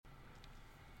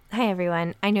Hi,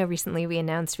 everyone. I know recently we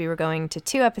announced we were going to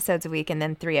 2 episodes a week and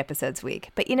then 3 episodes a week.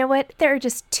 But you know what? There are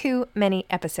just too many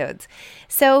episodes.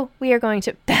 So we are going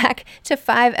back to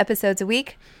 5 episodes a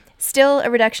week. Still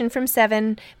a reduction from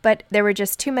 7, but there were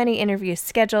just too many interviews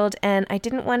scheduled, and I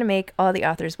didn't want to make all the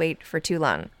authors wait for too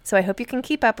long. So I hope you can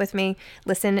keep up with me.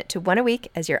 Listen to 1 a week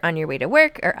as you're on your way to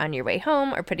work or on your way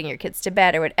home or putting your kids to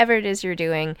bed or whatever it is you're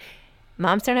doing.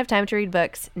 Moms Don't Have Time to Read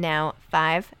Books, now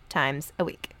 5 times a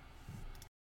week.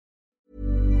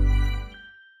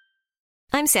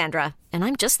 I'm Sandra, and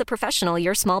I'm just the professional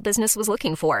your small business was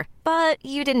looking for. But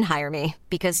you didn't hire me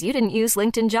because you didn't use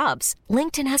LinkedIn Jobs.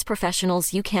 LinkedIn has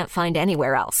professionals you can't find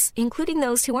anywhere else, including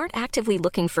those who aren't actively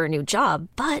looking for a new job,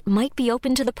 but might be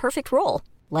open to the perfect role,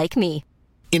 like me.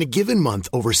 In a given month,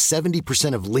 over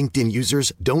 70% of LinkedIn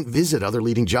users don't visit other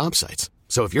leading job sites.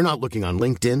 So if you're not looking on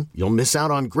LinkedIn, you'll miss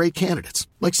out on great candidates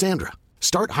like Sandra.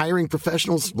 Start hiring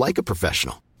professionals like a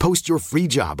professional. Post your free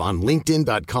job on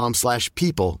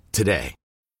linkedin.com/people today.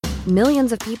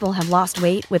 Millions of people have lost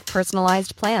weight with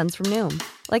personalized plans from Noom.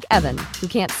 Like Evan, who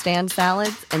can't stand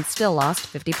salads and still lost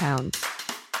 50 pounds.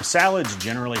 Salads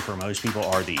generally for most people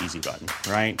are the easy button,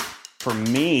 right? For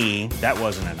me, that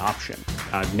wasn't an option.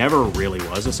 I never really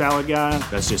was a salad guy.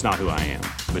 That's just not who I am.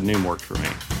 But Noom worked for me.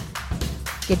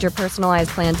 Get your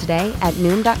personalized plan today at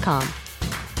Noom.com.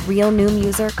 Real Noom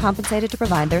user compensated to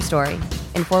provide their story.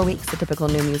 In 4 weeks, the typical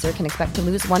Noom user can expect to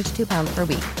lose 1 to 2 pounds per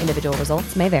week. Individual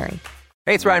results may vary.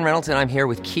 Hey, it's Ryan Reynolds, and I'm here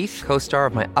with Keith, co-star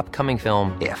of my upcoming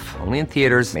film, If, only in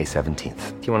theaters May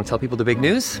 17th. Do you want to tell people the big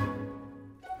news?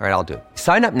 All right, I'll do it.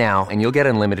 Sign up now and you'll get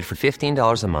unlimited for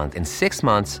 $15 a month and 6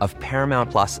 months of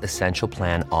Paramount Plus Essential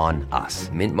Plan on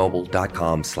us.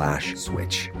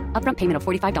 MintMobile.com/switch. Upfront payment of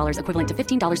 $45 equivalent to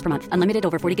 $15 per month. Unlimited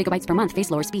over 40 gigabytes per month.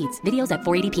 Face lower speeds. Videos at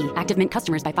 480p. Active Mint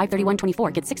customers by 531.24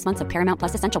 get 6 months of Paramount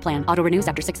Plus Essential Plan. Auto renews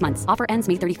after 6 months. Offer ends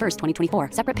May 31st, 2024.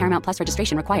 Separate Paramount Plus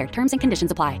registration required. Terms and conditions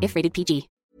apply if rated PG.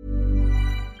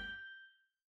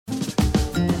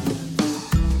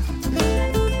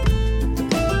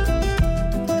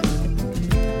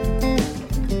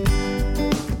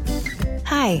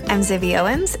 Hi, I'm Zibby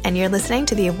Owens, and you're listening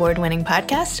to the award-winning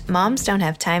podcast, Moms Don't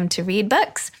Have Time to Read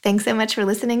Books. Thanks so much for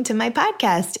listening to my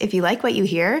podcast. If you like what you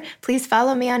hear, please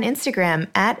follow me on Instagram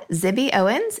at Zibby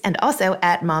Owens and also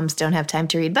at Moms Don't Have Time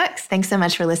to Read Books. Thanks so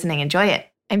much for listening. Enjoy it.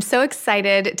 I'm so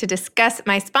excited to discuss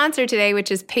my sponsor today,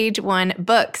 which is Page One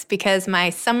Books, because my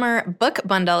summer book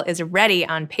bundle is ready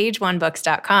on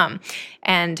pageonebooks.com.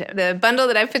 And the bundle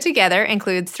that I've put together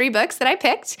includes 3 books that I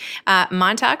picked,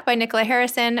 Montauk by Nicola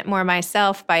Harrison, More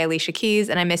Myself by Alicia Keys,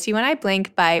 and I Miss You When I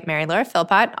Blink by Mary Laura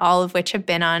Philpott, all of which have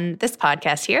been on this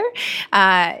podcast here.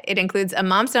 It includes a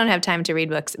Moms Don't Have Time to Read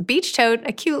Books beach tote,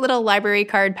 a cute little library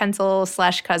card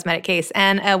pencil/cosmetic case,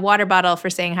 and a water bottle for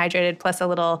staying hydrated, plus a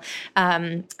little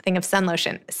thing of sun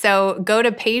lotion. So go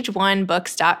to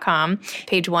pageonebooks.com,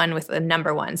 page 1 with the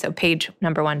number 1. So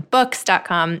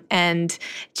pageonebooks.com and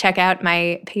check out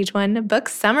my Page One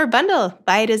Books summer bundle.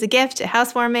 Buy it as a gift, a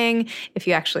housewarming, if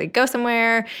you actually go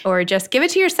somewhere, or just give it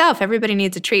to yourself. Everybody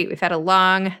needs a treat. We've had a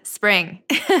long spring.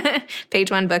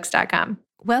 pageonebooks.com.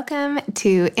 Welcome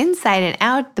to Inside and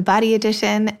Out, the body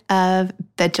edition of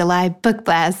the July Book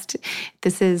Blast.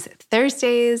 This is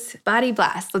Thursday's Body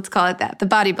Blast. Let's call it that, the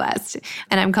Body Blast.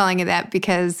 And I'm calling it that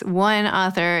because one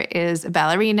author is a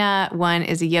ballerina, one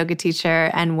is a yoga teacher,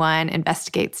 and one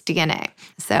investigates DNA.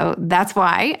 So that's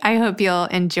why I hope you'll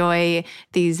enjoy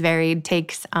these varied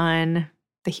takes on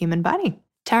the human body.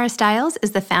 Tara Stiles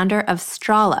is the founder of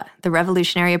Strala, the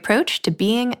revolutionary approach to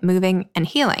being, moving, and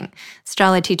healing.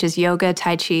 Strala teaches yoga,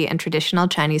 tai chi, and traditional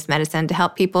Chinese medicine to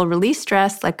help people release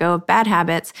stress, let go of bad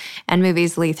habits, and move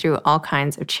easily through all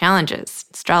kinds of challenges.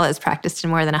 Strala is practiced in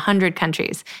more than 100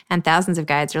 countries, and thousands of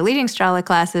guides are leading Strala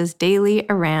classes daily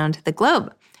around the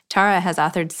globe. Tara has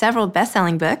authored several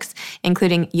best-selling books,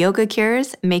 including Yoga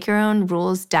Cures, Make Your Own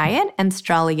Rules Diet, and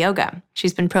Strala Yoga.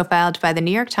 She's been profiled by the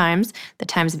New York Times, the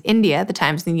Times of India, the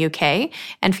Times in the UK,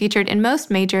 and featured in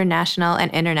most major national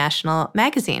and international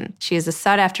magazines. She is a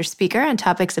sought-after speaker on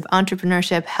topics of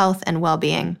entrepreneurship, health, and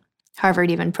well-being.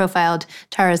 Harvard even profiled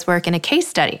Tara's work in a case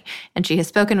study, and she has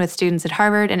spoken with students at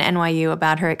Harvard and NYU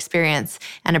about her experience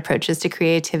and approaches to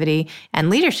creativity and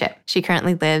leadership. She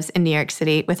currently lives in New York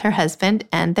City with her husband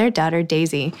and their daughter,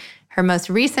 Daisy. Her most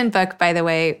recent book, by the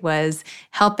way, was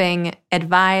helping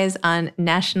advise on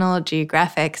National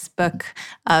Geographic's book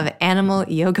of animal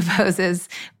yoga poses,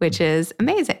 which is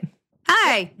amazing.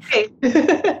 Hi. Hey.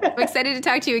 I'm excited to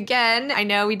talk to you again. I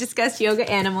know we discussed yoga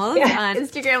animals on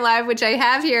Instagram Live, which I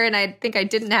have here, and I think I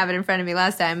didn't have it in front of me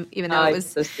last time, even though it was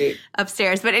so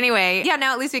upstairs. But anyway,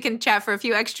 now at least we can chat for a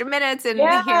few extra minutes and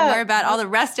hear more about all the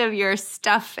rest of your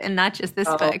stuff and not just this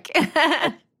book.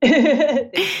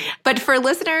 But for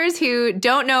listeners who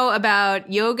don't know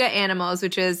about Yoga Animals,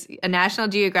 which is a National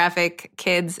Geographic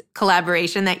Kids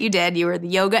collaboration that you did, you were the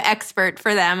yoga expert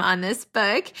for them on this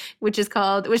book, which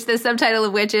the subtitle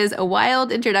of which is A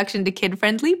Wild Introduction to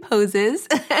Kid-Friendly Poses.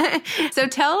 So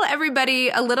tell everybody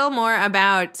a little more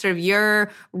about sort of your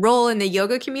role in the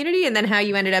yoga community and then how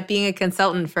you ended up being a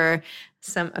consultant for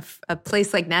a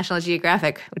place like National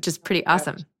Geographic, which is pretty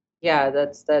awesome. Yeah,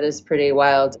 that is pretty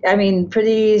wild. I mean,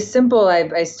 pretty simple.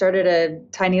 I started a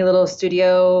tiny little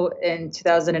studio in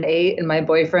 2008 in my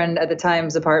boyfriend at the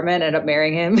time's apartment. Ended up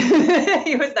marrying him.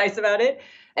 He was nice about it.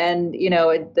 And,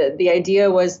 the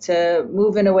idea was to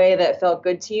move in a way that felt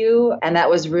good to you. And that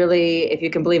was really, if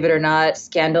you can believe it or not,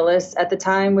 scandalous at the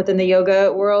time within the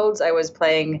yoga world. I was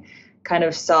playing kind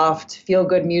of soft,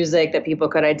 feel-good music that people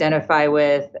could identify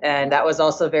with. And that was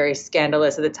also very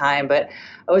scandalous at the time. But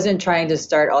I wasn't trying to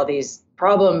start all these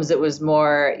problems. It was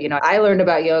more, I learned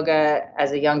about yoga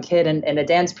as a young kid in a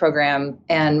dance program.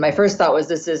 And my first thought was,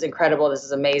 this is incredible. This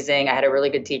is amazing. I had a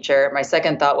really good teacher. My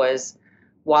second thought was,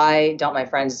 why don't my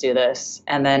friends do this?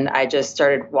 And then I just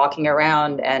started walking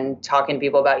around and talking to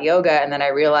people about yoga. And then I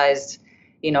realized,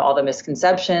 all the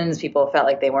misconceptions. People felt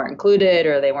like they weren't included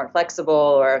or they weren't flexible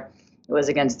or it was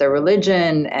against their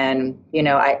religion. And,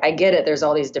 I get it. There's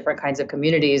all these different kinds of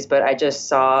communities, but I just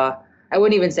saw, I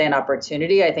wouldn't even say an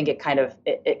opportunity. I think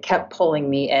it kept pulling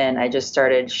me in. I just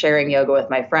started sharing yoga with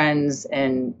my friends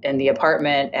in the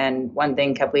apartment, and one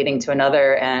thing kept leading to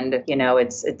another. And,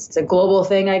 it's a global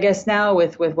thing, I guess, now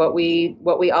with what we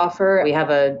offer. We have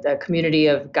a community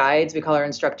of guides. We call our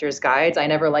instructors guides. I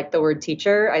never liked the word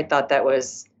teacher. I thought I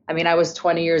was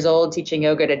 20 years old teaching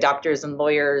yoga to doctors and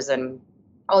lawyers and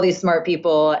all these smart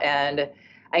people, and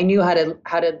I knew how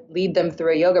to lead them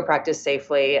through a yoga practice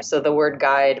safely. So the word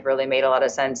guide really made a lot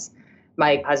of sense.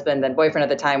 My husband and boyfriend at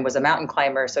the time was a mountain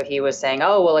climber, so he was saying,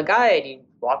 "Oh, well, a guide, you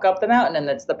walk up the mountain, and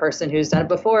that's the person who's done it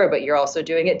before, but you're also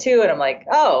doing it too." And I'm like,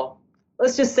 "Oh,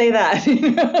 let's just say that."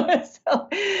 So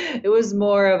it was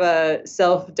more of a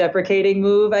self-deprecating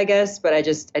move, I guess, but I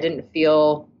didn't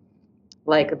feel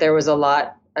like there was a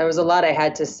lot I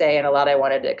had to say and a lot I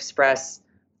wanted to express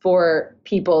for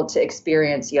people to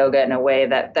experience yoga in a way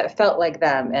that felt like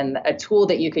them and a tool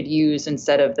that you could use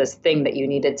instead of this thing that you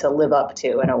needed to live up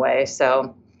to in a way.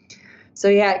 So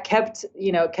yeah, it kept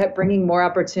bringing more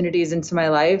opportunities into my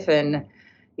life. And,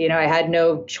 I had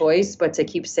no choice but to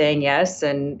keep saying yes.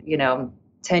 And,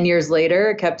 10 years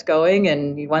later, kept going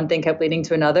and one thing kept leading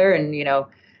to another. And,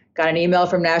 got an email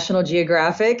from National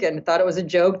Geographic and thought it was a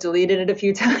joke, deleted it a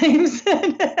few times.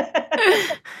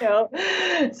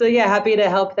 So yeah, happy to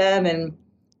help them. And,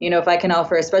 if I can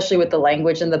offer, especially with the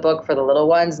language in the book for the little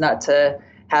ones, not to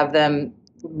have them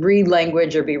read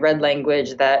language or be read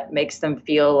language that makes them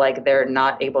feel like they're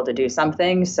not able to do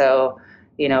something. So,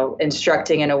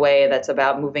 instructing in a way that's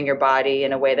about moving your body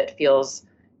in a way that feels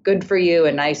good for you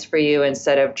and nice for you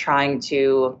instead of trying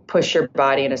to push your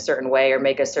body in a certain way or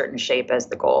make a certain shape as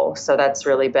the goal. So that's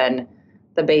really been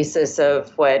the basis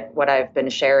of what I've been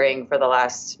sharing for the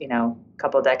last,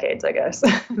 couple of decades, I guess.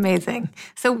 Amazing.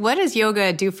 So what does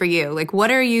yoga do for you? Like, what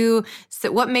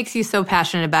makes you so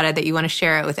passionate about it that you want to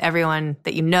share it with everyone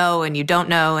that you know and you don't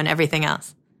know and everything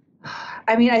else?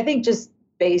 I mean, I think just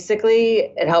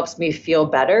basically it helps me feel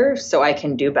better so I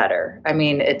can do better. I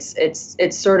mean, it's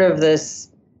sort of this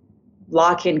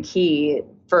lock and key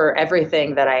for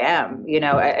everything that I am.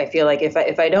 I feel like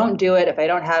if I don't do it, if I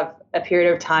don't have a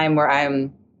period of time where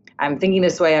I'm thinking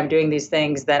this way, I'm doing these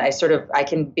things, then I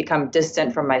can become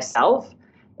distant from myself.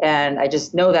 And I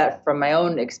just know that from my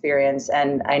own experience.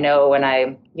 And I know when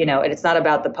and it's not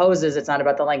about the poses, it's not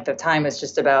about the length of time. It's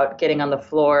just about getting on the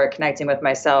floor, connecting with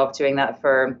myself, doing that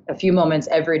for a few moments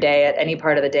every day at any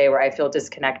part of the day where I feel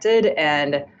disconnected.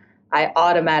 And I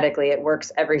automatically, it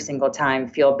works every single time,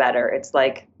 feel better. It's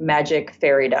like magic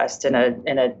fairy dust in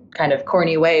a kind of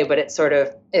corny way, but it's sort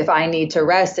of, if I need to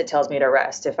rest, it tells me to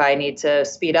rest. If I need to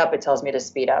speed up, it tells me to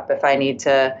speed up. If I need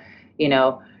to,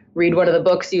 read one of the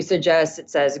books you suggest, it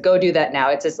says, go do that now.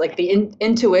 It's just like the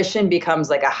intuition becomes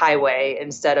like a highway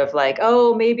instead of like,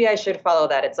 oh, maybe I should follow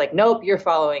that. It's like, nope, you're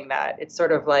following that. It's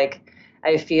sort of like,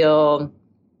 I feel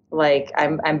like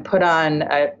I'm put on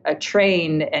a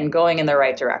train and going in the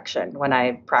right direction when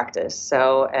I practice.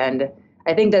 So, and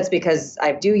I think that's because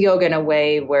I do yoga in a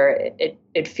way where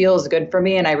it feels good for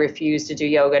me, and I refuse to do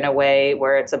yoga in a way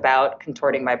where it's about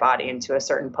contorting my body into a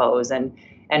certain pose.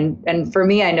 And for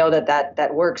me, I know that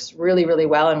works really, really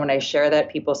well. And when I share that,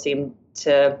 people seem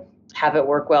to have it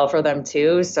work well for them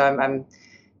too. So I'm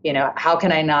how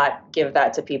can I not give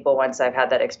that to people once I've had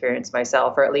that experience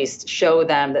myself, or at least show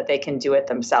them that they can do it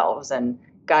themselves and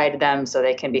guide them so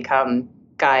they can become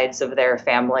guides of their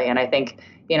family. And I think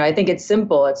it's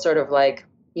simple. It's sort of like,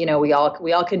 we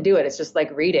all can do it. It's just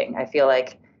like reading. I feel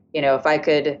like, if I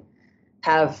could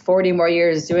have 40 more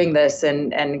years doing this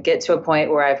and get to a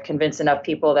point where I've convinced enough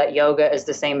people that yoga is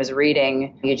the same as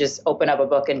reading, you just open up a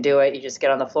book and do it, you just get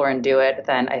on the floor and do it,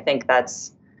 then I think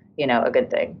that's, a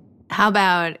good thing. How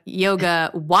about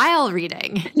yoga while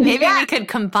reading? Maybe we could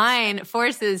combine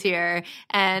forces here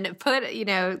and put,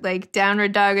 like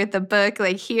downward dog with the book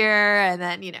like here, and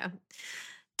then,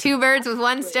 two birds with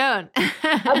one stone.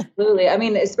 Absolutely. I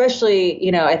mean,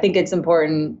 especially, I think it's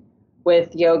important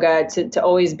with yoga to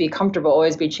always be comfortable,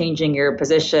 always be changing your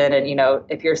position. And,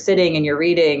 if you're sitting and you're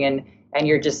reading and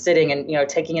you're just sitting and,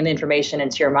 taking in the information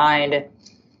into your mind,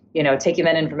 taking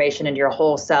that information into your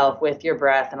whole self with your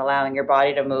breath and allowing your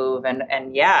body to move.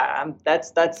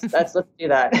 Let's do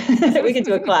that. We can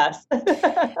do a class.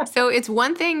 So it's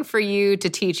one thing for you to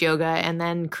teach yoga and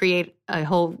then create a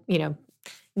whole,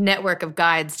 network of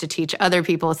guides to teach other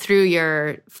people through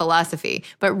your philosophy.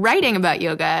 But writing about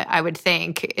yoga, I would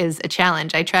think, is a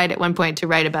challenge. I tried at one point to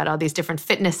write about all these different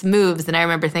fitness moves. And I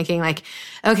remember thinking like,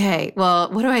 okay, well,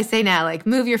 what do I say now? Like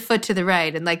move your foot to the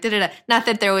right and like da-da-da. Not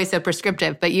that they're always so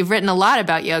prescriptive, but you've written a lot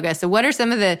about yoga. So what are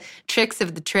some of the tricks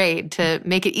of the trade to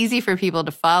make it easy for people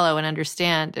to follow and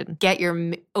understand and get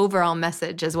your overall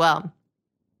message as well?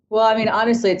 Well, I mean,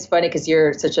 honestly, it's funny because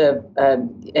you're such a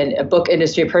book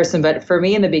industry person. But for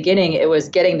me in the beginning, it was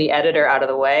getting the editor out of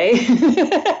the way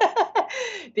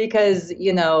because,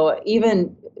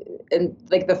 even in,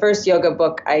 like the first yoga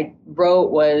book I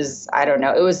wrote was, I don't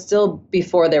know, it was still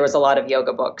before there was a lot of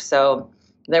yoga books. So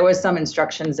there was some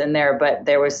instructions in there, but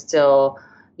there was still,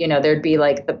 there'd be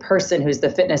like the person who's the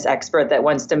fitness expert that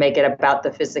wants to make it about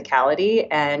the physicality.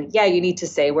 And yeah, you need to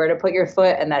say where to put your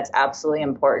foot, and that's absolutely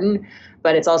important.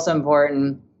 But it's also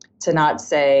important to not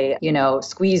say,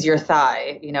 squeeze your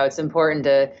thigh. It's important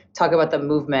to talk about the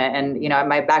movement. And,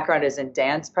 my background is in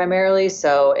dance primarily.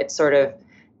 So it's sort of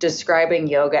describing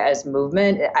yoga as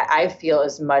movement, I feel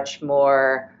is much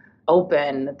more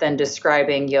open than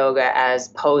describing yoga as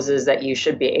poses that you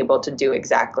should be able to do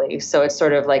exactly. So it's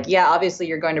sort of like, yeah, obviously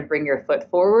you're going to bring your foot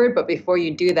forward, but before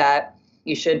you do that,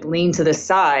 you should lean to the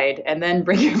side and then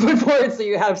bring your foot forward so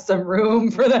you have some room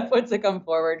for that foot to come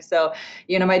forward. So,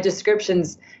 my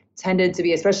descriptions tended to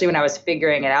be, especially when I was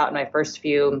figuring it out in my first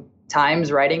few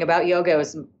times writing about yoga, it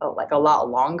was like a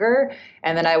lot longer.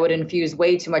 And then I would infuse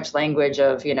way too much language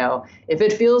of, if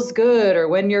it feels good or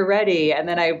when you're ready. And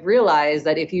then I realized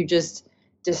that if you just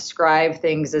describe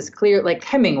things as clear, like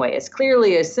Hemingway, as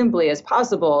clearly, as simply as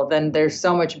possible, then there's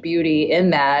so much beauty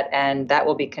in that, and that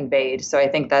will be conveyed. So I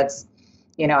think that's,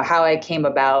 how I came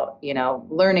about,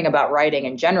 learning about writing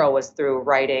in general was through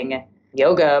writing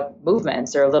yoga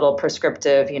movements or little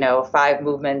prescriptive, 5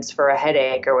 movements for a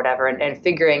headache or whatever, and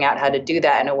figuring out how to do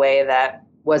that in a way that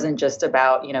wasn't just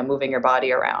about, moving your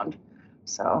body around.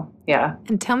 So, yeah.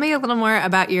 And tell me a little more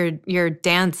about your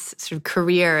dance sort of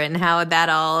career and how that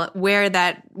all, where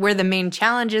the main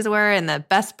challenges were and the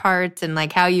best parts, and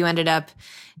like how you ended up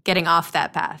getting off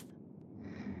that path.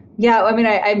 Yeah, I mean,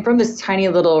 I'm from this tiny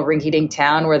little rinky-dink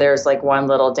town where there's like one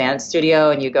little dance studio,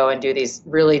 and you go and do these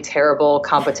really terrible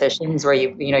competitions where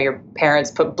your parents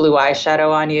put blue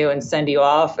eyeshadow on you and send you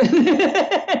off.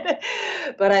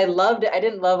 But I loved it. I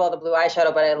didn't love all the blue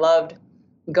eyeshadow, but I loved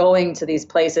going to these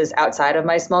places outside of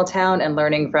my small town and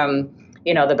learning from,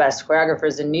 the best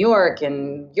choreographers in New York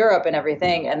and Europe and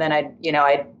everything. And then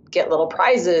I'd get little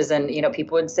prizes, and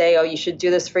people would say, oh, you should do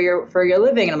this for your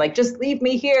living, and I'm like, just leave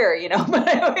me here, but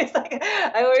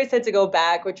I always had to go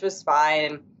back, which was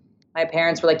fine. My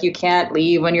parents were like, you can't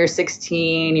leave when you're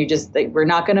 16, we're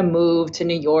not going to move to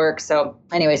New York. So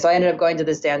anyway, so I ended up going to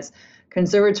this dance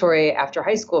conservatory after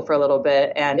high school for a little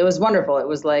bit, and it was wonderful. It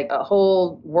was like a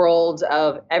whole world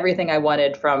of everything I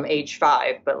wanted from age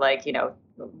 5, but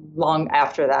long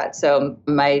after that. So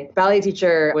my ballet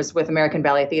teacher was with American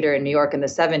Ballet Theater in New York in the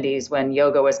 70s when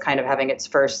yoga was kind of having its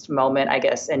first moment, I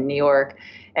guess, in New York.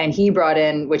 And he brought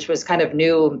in, which was kind of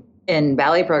new in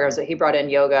ballet programs, that he brought in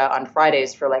yoga on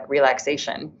Fridays for like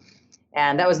relaxation.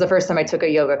 And that was the first time I took a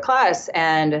yoga class.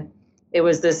 And it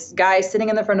was this guy sitting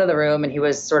in the front of the room, and he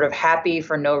was sort of happy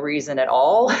for no reason at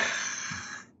all.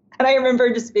 And I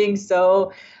remember just being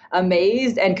so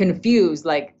amazed and confused.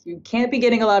 Like, you can't be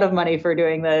getting a lot of money for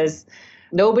doing this.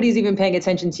 Nobody's even paying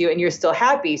attention to you and you're still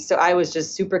happy. So I was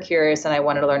just super curious and I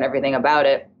wanted to learn everything about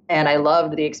it. And I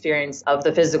loved the experience of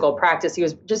the physical practice. He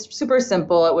was just super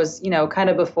simple. It was, kind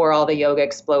of before all the yoga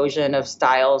explosion of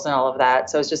styles and all of that.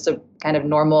 So it's just a kind of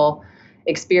normal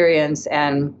experience.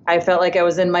 And I felt like I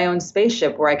was in my own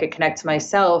spaceship where I could connect to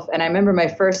myself. And I remember my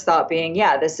first thought being,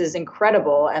 yeah, this is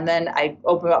incredible. And then I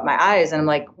opened up my eyes and I'm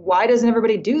like, why doesn't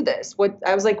everybody do this?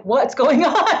 I was like, what's going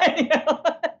on?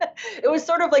 It was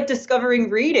sort of like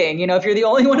discovering reading, if you're the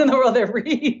only one in the world that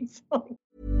reads.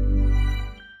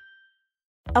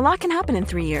 A lot can happen in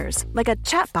 3 years, like a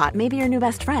chatbot may be your new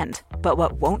best friend. But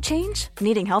what won't change?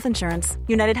 Needing health insurance.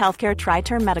 United Healthcare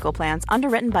Tri-Term Medical Plans,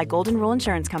 underwritten by Golden Rule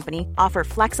Insurance Company, offer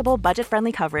flexible,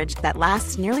 budget-friendly coverage that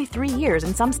lasts nearly 3 years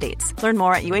in some states. Learn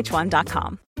more at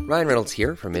uh1.com. Ryan Reynolds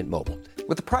here from Mint Mobile.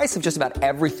 With the price of just about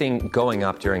everything going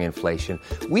up during inflation,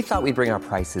 we thought we'd bring our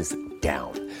prices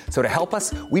down. So to help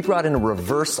us, we brought in a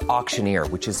reverse auctioneer,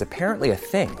 which is apparently a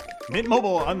thing. Mint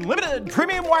Mobile Unlimited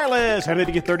Premium Wireless. How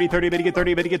to get 30, 30, bit to get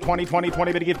 30, bit to get 20, 20,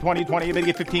 20, bit to get 20, 20, bit to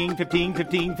get 15, 15,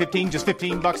 15, 15, just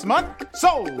 $15 a month?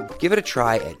 Sold! Give it a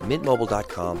try at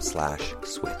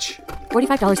mintmobile.com/switch.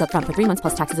 $45 up front for 3 months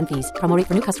plus taxes and fees. Promo rate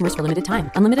for new customers for limited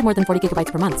time. Unlimited more than 40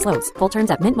 gigabytes per month. Slows full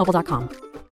terms at mintmobile.com.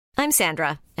 I'm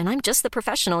Sandra, and I'm just the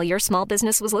professional your small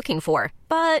business was looking for.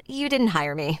 But you didn't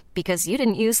hire me because you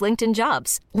didn't use LinkedIn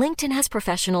Jobs. LinkedIn has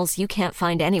professionals you can't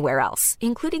find anywhere else,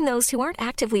 including those who aren't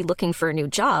actively looking for a new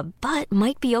job, but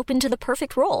might be open to the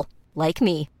perfect role, like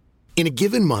me. In a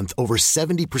given month, over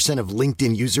 70% of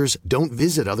LinkedIn users don't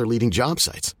visit other leading job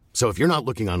sites. So if you're not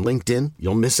looking on LinkedIn,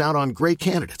 you'll miss out on great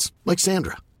candidates like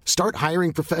Sandra. Start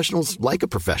hiring professionals like a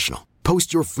professional.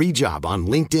 Post your free job on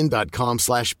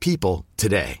linkedin.com/people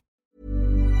today.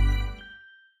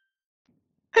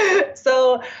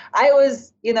 So I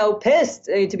was, pissed,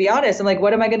 to be honest. I'm like,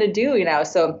 what am I going to do?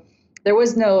 So there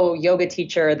was no yoga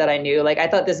teacher that I knew. Like, I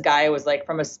thought this guy was like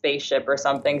from a spaceship or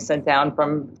something, sent down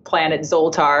from planet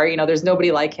Zoltar. You know, there's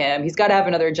nobody like him. He's got to have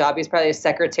another job. He's probably a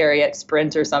secretary at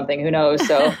Sprint or something. Who knows?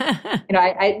 So,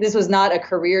 I this was not a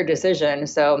career decision.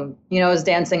 So, I was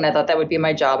dancing and I thought that would be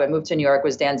my job. I moved to New York,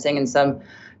 was dancing in some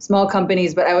small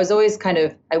companies, but I was always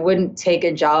I wouldn't take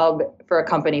a job for a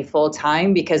company full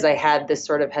time because I had this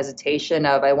sort of hesitation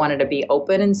of I wanted to be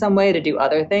open in some way to do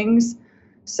other things.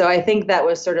 So I think that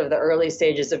was sort of the early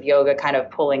stages of yoga kind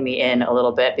of pulling me in a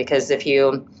little bit, because if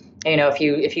you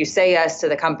say yes to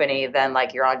the company, then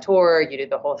like you're on tour, you do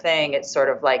the whole thing. It's sort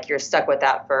of like you're stuck with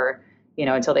that for,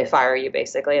 until they fire you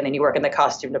basically. And then you work in the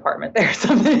costume department there or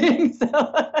something.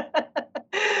 So,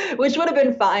 which would have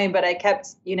been fine. But I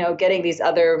kept, getting these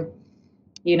other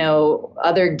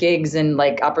gigs and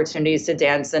like opportunities to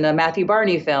dance in a Matthew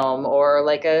Barney film or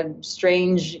like a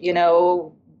strange,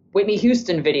 Whitney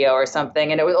Houston video or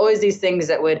something. And it was always these things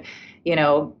that would,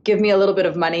 give me a little bit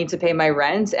of money to pay my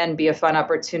rent and be a fun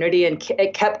opportunity. And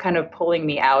it kept kind of pulling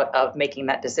me out of making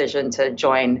that decision to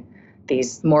join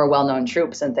these more well-known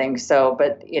troupes and things. So,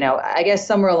 but, I guess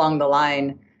somewhere along the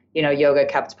line, yoga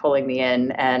kept pulling me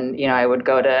in, and,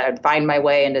 I'd find my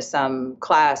way into some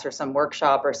class or some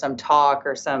workshop or some talk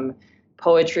or some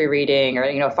poetry reading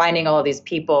or, finding all of these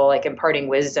people like imparting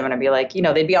wisdom. And I'd be like,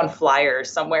 they'd be on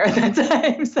flyers somewhere at that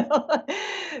time. So,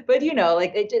 but,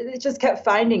 it just kept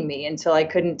finding me until I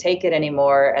couldn't take it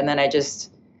anymore. And then I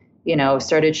just,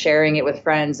 started sharing it with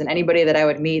friends, and anybody that I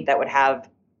would meet that would have,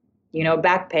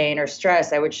 back pain or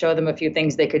stress, I would show them a few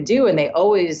things they could do, and they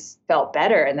always felt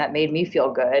better. And that made me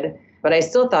feel good. But I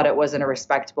still thought it wasn't a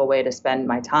respectable way to spend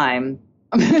my time.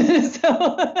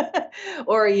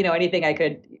 Or, anything I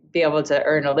could be able to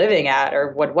earn a living at,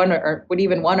 or would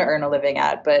even want to earn a living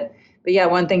at. But yeah,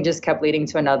 one thing just kept leading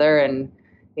to another. And,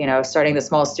 starting the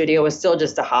small studio was still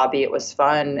just a hobby. It was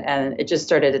fun. And it just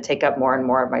started to take up more and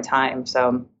more of my time.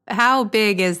 So how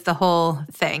big is the whole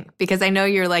thing? Because I know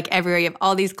you're like everywhere. You have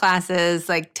all these classes.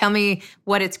 Like, tell me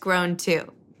what it's grown to.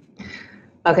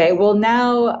 Okay. Well,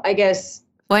 now I guess.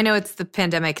 Well, I know it's the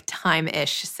pandemic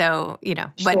time-ish. So,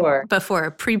 but sure. Before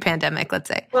pre-pandemic, let's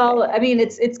say. Well, I mean,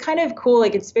 it's kind of cool.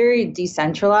 Like, it's very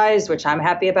decentralized, which I'm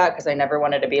happy about, because I never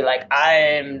wanted to be like,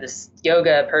 I'm this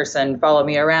yoga person, follow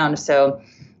me around. So,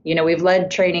 we've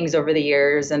led trainings over the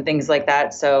years and things like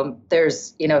that. So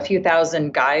there's, a few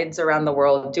thousand guides around the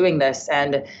world doing this.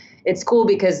 And it's cool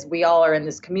because we all are in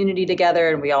this community together,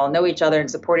 and we all know each other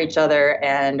and support each other,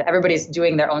 and everybody's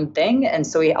doing their own thing. And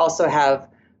so we also have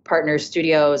partner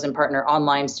studios and partner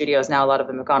online studios. Now, a lot of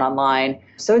them have gone online.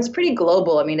 So it's pretty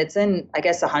global. I mean, it's in, I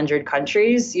guess, 100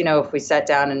 countries, if we sat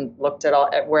down and looked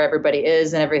at where everybody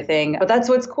is and everything. But that's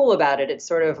what's cool about it. It's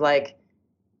sort of like,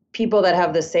 people that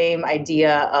have the same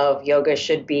idea of yoga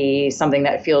should be something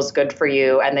that feels good for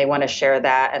you, and they want to share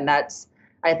that. And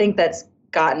I think that's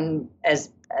gotten as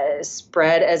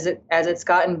spread as it's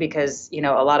gotten, because, a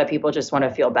lot of people just want to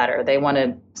feel better. They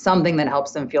want something that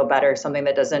helps them feel better, something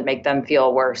that doesn't make them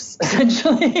feel worse,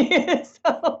 essentially.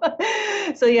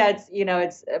 So yeah,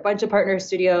 it's a bunch of partner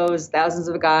studios, thousands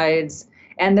of guides,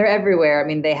 and they're everywhere. I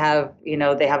mean, they have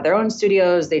their own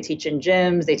studios, they teach in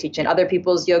gyms, they teach in other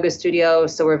people's yoga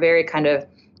studios. So we're very kind of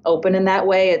open in that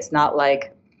way. It's not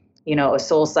like, a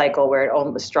Soul Cycle where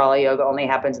Strala yoga only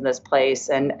happens in this place.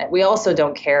 And we also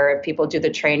don't care if people do the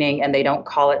training and they don't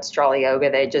call it Strala yoga.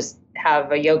 They just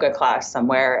have a yoga class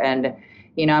somewhere. And,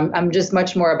 I'm just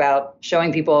much more about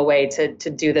showing people a way to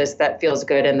do this that feels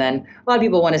good. And then a lot of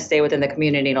people want to stay within the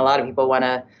community, and a lot of people want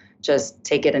to just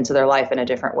take it into their life in a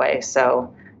different way.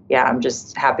 So yeah, I'm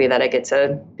just happy that I get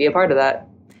to be a part of that.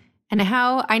 And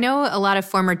how, I know a lot of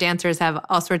former dancers have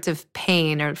all sorts of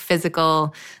pain or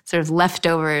physical sort of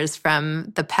leftovers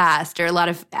from the past, or a lot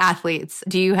of athletes.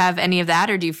 Do you have any of that,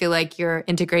 or do you feel like your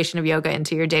integration of yoga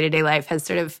into your day-to-day life has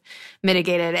sort of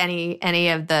mitigated any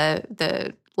of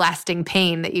the lasting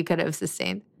pain that you could have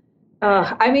sustained?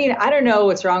 I mean, I don't know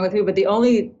what's wrong with me, but the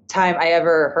only time I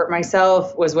ever hurt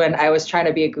myself was when I was trying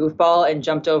to be a goofball and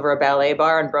jumped over a ballet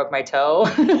bar and broke my toe.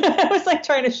 I was like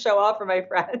trying to show off for my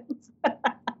friends.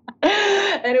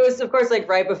 And it was, of course, like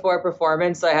right before a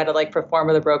performance. So I had to like perform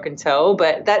with a broken toe,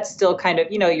 but that's still kind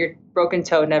of, your broken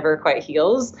toe never quite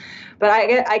heals. But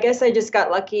I guess I just got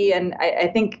lucky. And I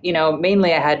think,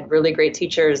 mainly I had really great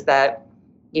teachers that,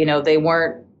 they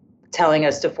weren't telling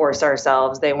us to force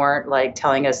ourselves. They weren't like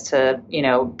telling us to,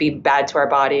 be bad to our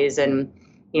bodies. And,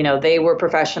 they were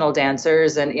professional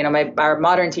dancers. And, our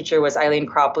modern teacher was Eileen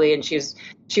Cropley, and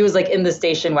she was like in the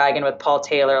station wagon with Paul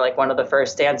Taylor, like one of the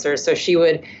first dancers. So she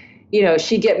would,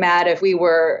 she'd get mad if we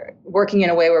were working in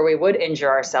a way where we would injure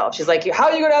ourselves. She's like, how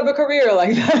are you going to have a career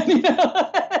like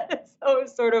that? So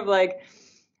it's sort of like,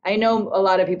 I know a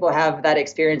lot of people have that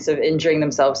experience of injuring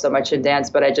themselves so much in dance,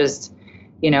 but I just,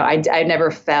 I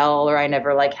never fell, or I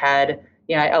never like had,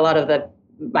 a lot of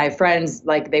my friends,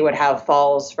 like they would have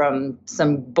falls from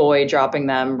some boy dropping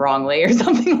them wrongly or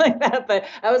something like that. But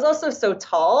I was also so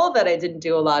tall that I didn't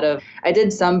do I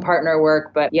did some partner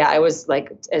work, but yeah, I was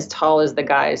like as tall as the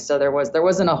guys. So there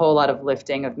wasn't a whole lot of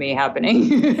lifting of me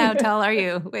happening. How tall are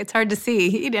you? It's hard to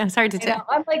see. It's hard to tell.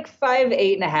 I'm like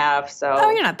 5'8.5". So.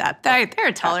 Oh, you're not that. They're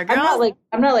a taller girl.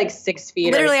 I'm not like 6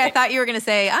 feet. Literally, I thought you were going to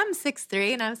say, I'm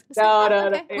 6'3", and I was going to say, no.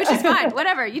 Okay. Which is fine.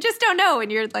 Whatever. You just don't know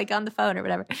when you're like on the phone or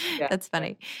whatever. Yeah. That's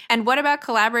funny. And what about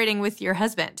collaborating with your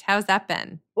husband? How's that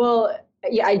been? Well,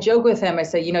 yeah, I joke with him. I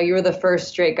say, you were the first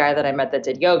straight guy that I met that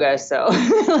did yoga. So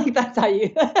like, that's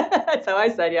how I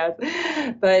said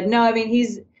yes. But no, I mean,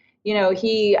 he's,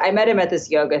 I met him at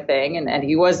this yoga thing, and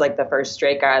he was like the first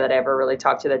straight guy that I ever really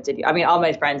talked to that did. I mean, all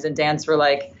my friends in dance were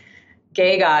like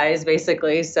gay guys,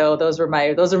 basically. So those were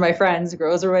my friends.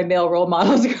 Those were my male role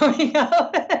models growing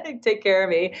up. Take care of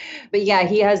me. But yeah,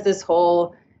 he has this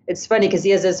whole. It's funny because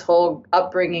he has this whole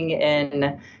upbringing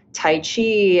in Tai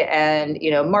Chi and,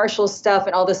 martial stuff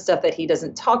and all this stuff that he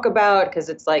doesn't talk about because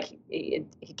it's like he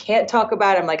can't talk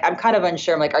about it. I'm like, I'm kind of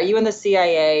unsure. I'm like, are you in the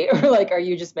CIA or like, are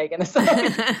you just making this up?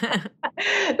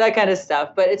 That kind of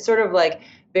stuff. But it's sort of like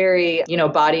very,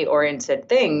 body oriented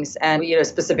things and,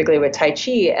 specifically with Tai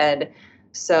Chi. And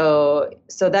so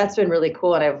that's been really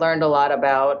cool. And I've learned a lot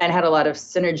about and had a lot of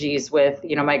synergies with,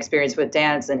 my experience with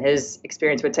dance and his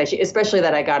experience with Tai Chi, especially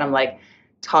that I got him like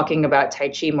talking about Tai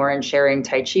Chi more and sharing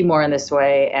Tai Chi more in this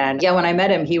way. And yeah, when I met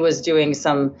him,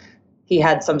 he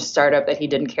had some startup that he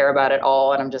didn't care about at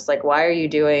all. And I'm just like, why are you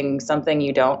doing something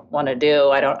you don't want to do?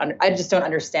 I just don't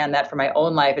understand that for my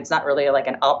own life. It's not really like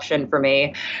an option for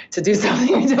me to do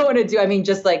something I don't want to do. I mean,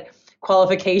 just like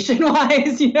qualification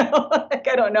wise, like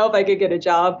I don't know if I could get a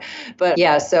job, but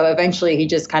yeah. So eventually he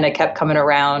just kind of kept coming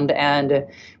around and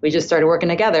we just started working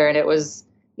together and it was,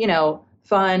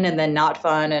 fun and then not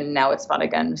fun. And now it's fun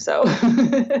again. So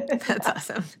that's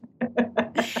awesome.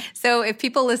 So if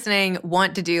people listening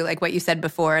want to do like what you said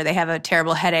before, they have a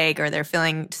terrible headache or they're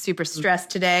feeling super stressed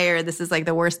today, or this is like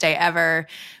the worst day ever,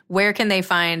 where can they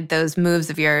find those moves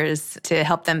of yours to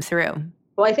help them through?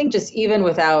 Well, I think just even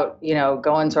without,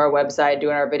 going to our website,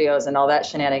 doing our videos and all that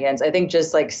shenanigans, I think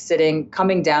just like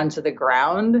coming down to the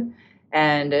ground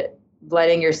and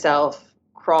letting yourself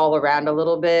crawl around a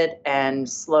little bit and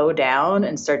slow down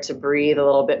and start to breathe a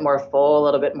little bit more full, a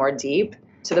little bit more deep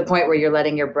to the point where you're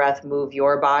letting your breath move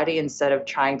your body instead of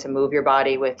trying to move your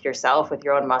body with yourself, with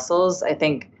your own muscles. I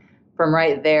think from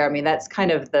right there, I mean, that's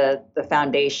kind of the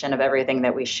foundation of everything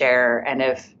that we share. And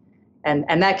if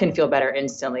And that can feel better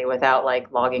instantly without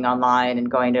like logging online and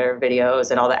going to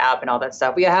videos and all the app and all that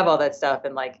stuff. We have all that stuff,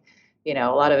 and like, a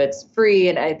lot of it's free,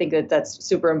 and I think that that's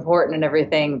super important and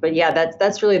everything. But yeah,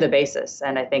 that's really the basis.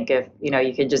 And I think if,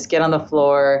 you could just get on the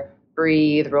floor,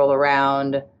 breathe, roll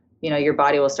around, your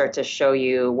body will start to show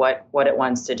you what it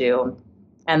wants to do.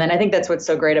 And then I think that's what's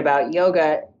so great about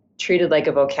yoga, treated like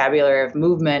a vocabulary of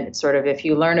movement. It's sort of, if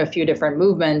you learn a few different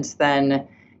movements, then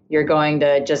you're going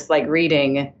to, just like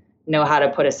reading, know how to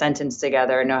put a sentence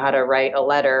together, know how to write a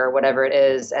letter, or whatever it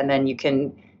is. And then you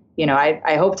can,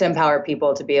 I hope to empower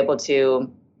people to be able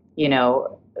to,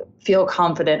 feel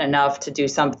confident enough to do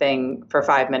something for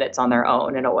 5 minutes on their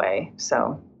own in a way.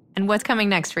 So. And what's coming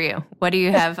next for you? What do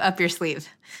you have up your sleeve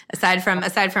aside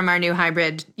from our new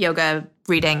hybrid yoga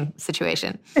reading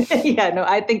situation? Yeah, no,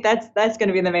 I think that's going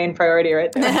to be the main priority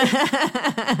right there.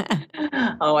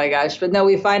 Oh my gosh. But no,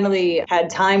 we finally had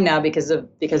time now because of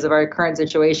our current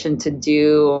situation to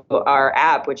do our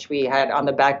app, which we had on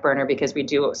the back burner because we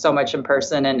do so much in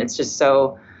person, and it's just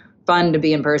so fun to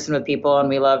be in person with people, and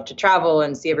we love to travel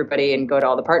and see everybody and go to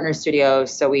all the partner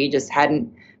studios. So we just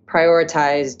hadn't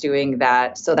prioritized doing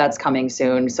that. So that's coming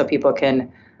soon so people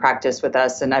can practice with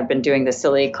us. And I've been doing the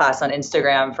silly class on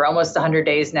Instagram for almost 100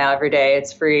 days now. Every day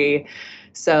it's free.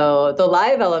 So the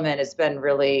live element has been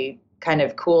really kind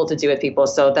of cool to do with people.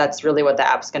 So that's really what the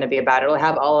app's going to be about. It'll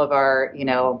have all of our,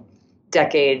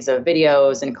 decades of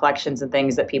videos and collections and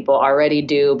things that people already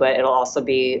do, but it'll also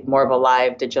be more of a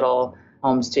live digital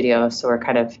home studio. So we're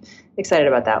kind of excited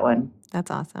about that one.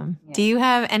 That's awesome. Yeah. Do you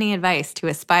have any advice to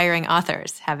aspiring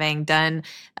authors, having done,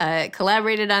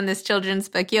 collaborated on this children's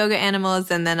book, Yoga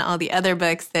Animals, and then all the other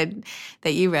books that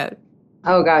you wrote?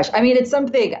 Oh, gosh. I mean, it's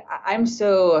something I'm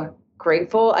so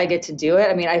grateful I get to do it.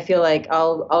 I mean, I feel like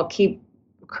I'll keep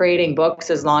creating books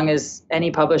as long as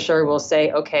any publisher will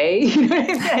say, okay. You know what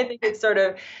I mean? I think it's sort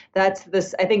of, I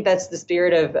think that's the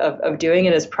spirit of doing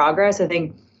it, as progress. I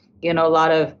think, a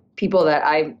lot of people that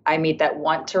I meet that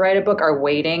want to write a book are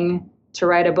waiting to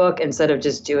write a book instead of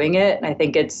just doing it. And I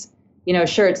think it's,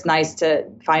 sure, it's nice to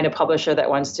find a publisher that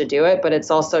wants to do it, but it's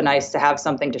also nice to have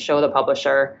something to show the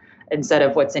publisher instead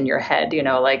of what's in your head.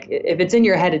 Like if it's in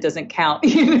your head, it doesn't count.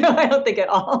 I don't think at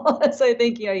all. So I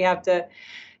think, you have to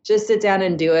just sit down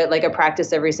and do it like a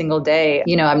practice every single day.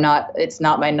 It's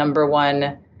not my number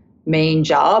one main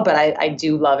job, but I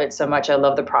do love it so much. I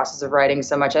love the process of writing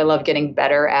so much. I love getting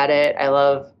better at it. I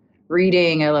love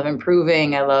reading. I love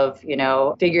improving. I love,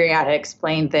 figuring out how to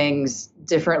explain things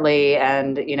differently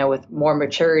and, with more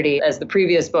maturity as the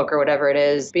previous book or whatever it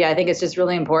is. But yeah, I think it's just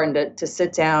really important to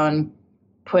sit down,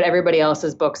 put everybody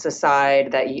else's books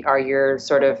aside that are your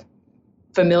sort of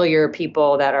familiar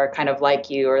people that are kind of like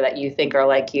you or that you think are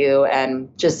like you, and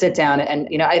just sit down. And,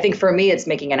 I think for me, it's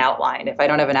making an outline. If I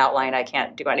don't have an outline, I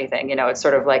can't do anything. It's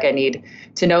sort of like I need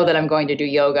to know that I'm going to do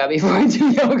yoga before I do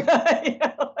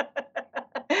yoga.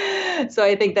 So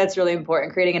I think that's really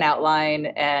important, creating an outline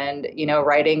and,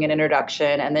 writing an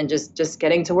introduction, and then just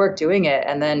getting to work doing it.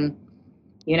 And then,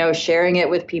 sharing it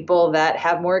with people that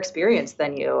have more experience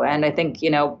than you. And I think,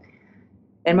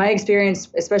 in my experience,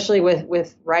 especially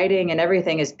with writing and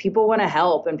everything, is people want to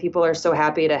help, and people are so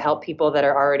happy to help people that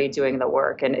are already doing the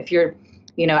work. And if you're,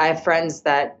 I have friends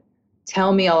that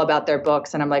tell me all about their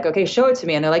books, and I'm like, okay, show it to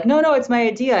me. And they're like, no, it's my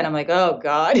idea. And I'm like, oh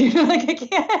God, like I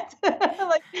can't.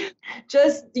 Like,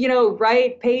 just,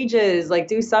 write pages, like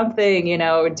do something,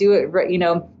 do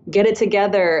it, get it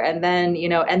together, and then,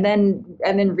 and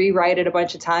then rewrite it a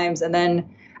bunch of times. And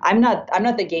then I'm not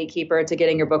the gatekeeper to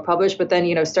getting your book published, but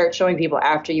then, start showing people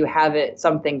after you have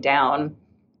something down.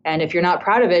 And if you're not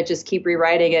proud of it, just keep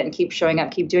rewriting it and keep showing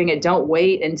up, keep doing it. Don't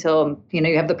wait until,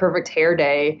 you have the perfect hair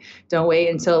day. Don't wait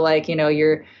until like,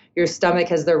 your stomach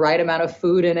has the right amount of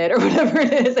food in it or whatever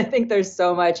it is. I think there's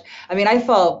so much. I mean, I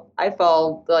fall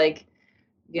like,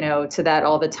 to that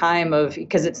all the time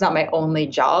because it's not my only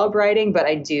job writing, but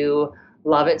I do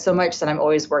love it so much that I'm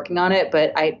always working on it.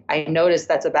 But I noticed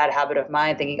that's a bad habit of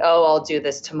mine, thinking, oh, I'll do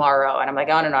this tomorrow. And I'm like,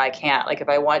 oh, no, I can't. Like if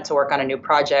I want to work on a new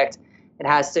project, it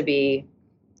has to be,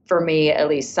 for me, at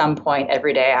least some point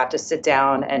every day, I have to sit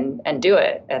down and do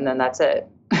it. And then that's it.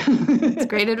 It's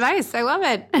great advice. I love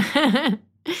it.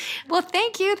 Well,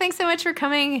 thank you. Thanks so much for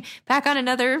coming back on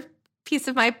another piece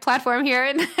of my platform here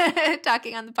and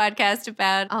talking on the podcast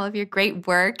about all of your great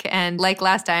work. And like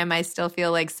last time, I still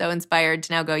feel like so inspired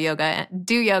to now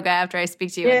do yoga after I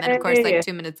speak to you. And then of course, like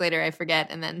 2 minutes later, I forget.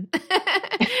 And then,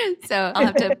 so I'll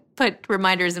have to put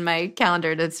reminders in my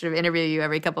calendar to sort of interview you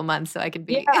every couple months so I can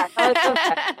be. Yeah,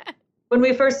 when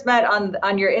we first met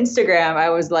on your Instagram, I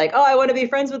was like, oh, I want to be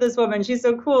friends with this woman. She's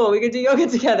so cool. We could do yoga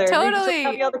together. Totally.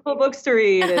 Tell me all the cool books to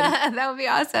read. That would be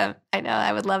awesome. I know.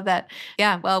 I would love that.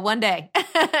 Yeah. Well, one day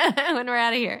when we're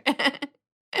out of here.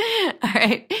 All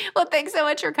right. Well, thanks so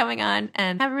much for coming on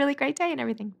and have a really great day and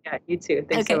everything. Yeah, you too.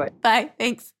 Thanks so much. Bye.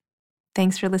 Thanks.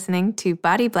 Thanks for listening to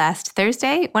Body Blast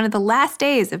Thursday, one of the last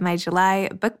days of my July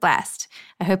book blast.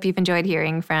 I hope you've enjoyed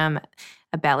hearing from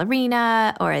a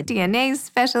ballerina or a DNA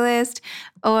specialist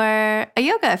or a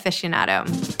yoga aficionado.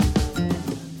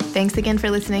 Thanks again for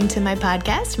listening to my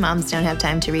podcast, Moms Don't Have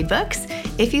Time to Read Books.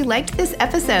 If you liked this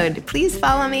episode, please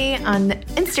follow me on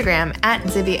Instagram at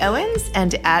Zibby Owens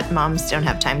and at Moms Don't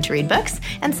Have Time to Read Books,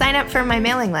 and sign up for my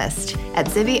mailing list at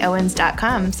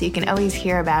zibbyowens.com so you can always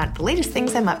hear about the latest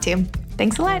things I'm up to.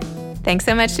 Thanks a lot. Thanks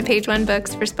so much to Page One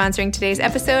Books for sponsoring today's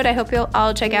episode. I hope you'll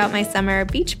all check out my summer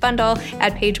beach bundle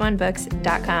at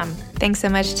pageonebooks.com. Thanks so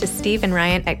much to Steve and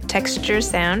Ryan at Texture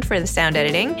Sound for the sound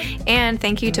editing. And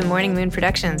thank you to Morning Moon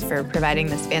Productions for providing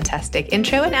this fantastic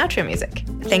intro and outro music.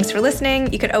 Thanks for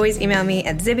listening. You could always email me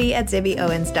at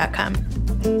zibby@zibbyowens.com.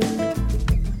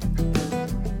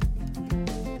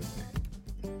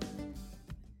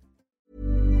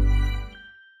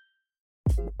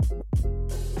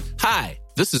 Hi,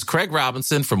 this is Craig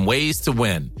Robinson from Ways to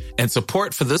Win, and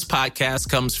support for this podcast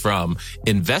comes from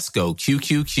Invesco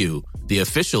QQQ, the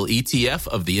official ETF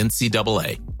of the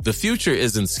NCAA. The future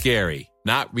isn't scary.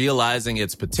 Not realizing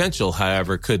its potential,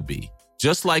 however, could be.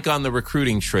 Just like on the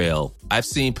recruiting trail, I've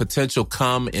seen potential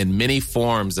come in many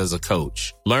forms as a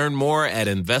coach. Learn more at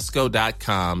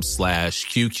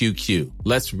Invesco.com/QQQ.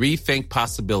 Let's rethink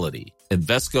possibility.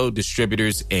 Invesco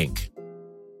Distributors, Inc.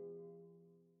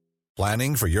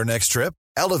 Planning for your next trip?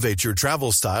 Elevate your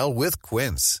travel style with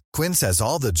Quince. Quince has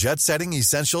all the jet-setting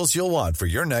essentials you'll want for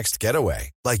your next getaway,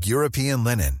 like European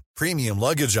linen, premium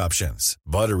luggage options,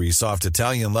 buttery soft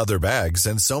Italian leather bags,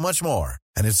 and so much more.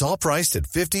 And it's all priced at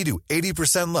 50 to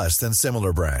 80% less than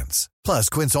similar brands. Plus,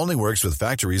 Quince only works with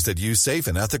factories that use safe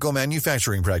and ethical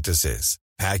manufacturing practices.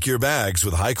 Pack your bags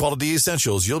with high-quality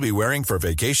essentials you'll be wearing for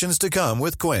vacations to come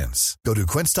with Quince. Go to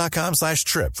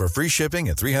quince.com/trip for free shipping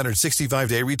and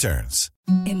 365-day returns.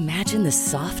 Imagine the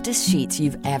softest sheets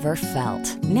you've ever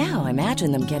felt. Now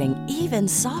imagine them getting even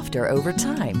softer over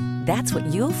time. That's what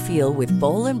you'll feel with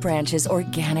Boll & Branch's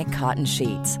organic cotton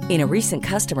sheets. In a recent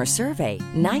customer survey,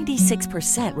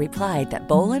 96% replied that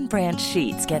Boll & Branch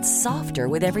sheets get softer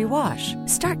with every wash.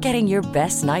 Start getting your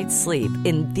best night's sleep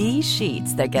in these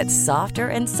sheets that get softer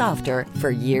and softer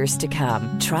for years to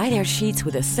come. Try their sheets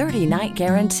with a 30-night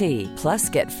guarantee. Plus,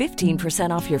 get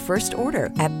 15% off your first order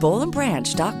at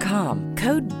bollandbranch.com.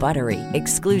 Code BUTTERY.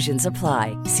 Exclusions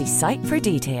apply. See site for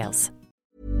details.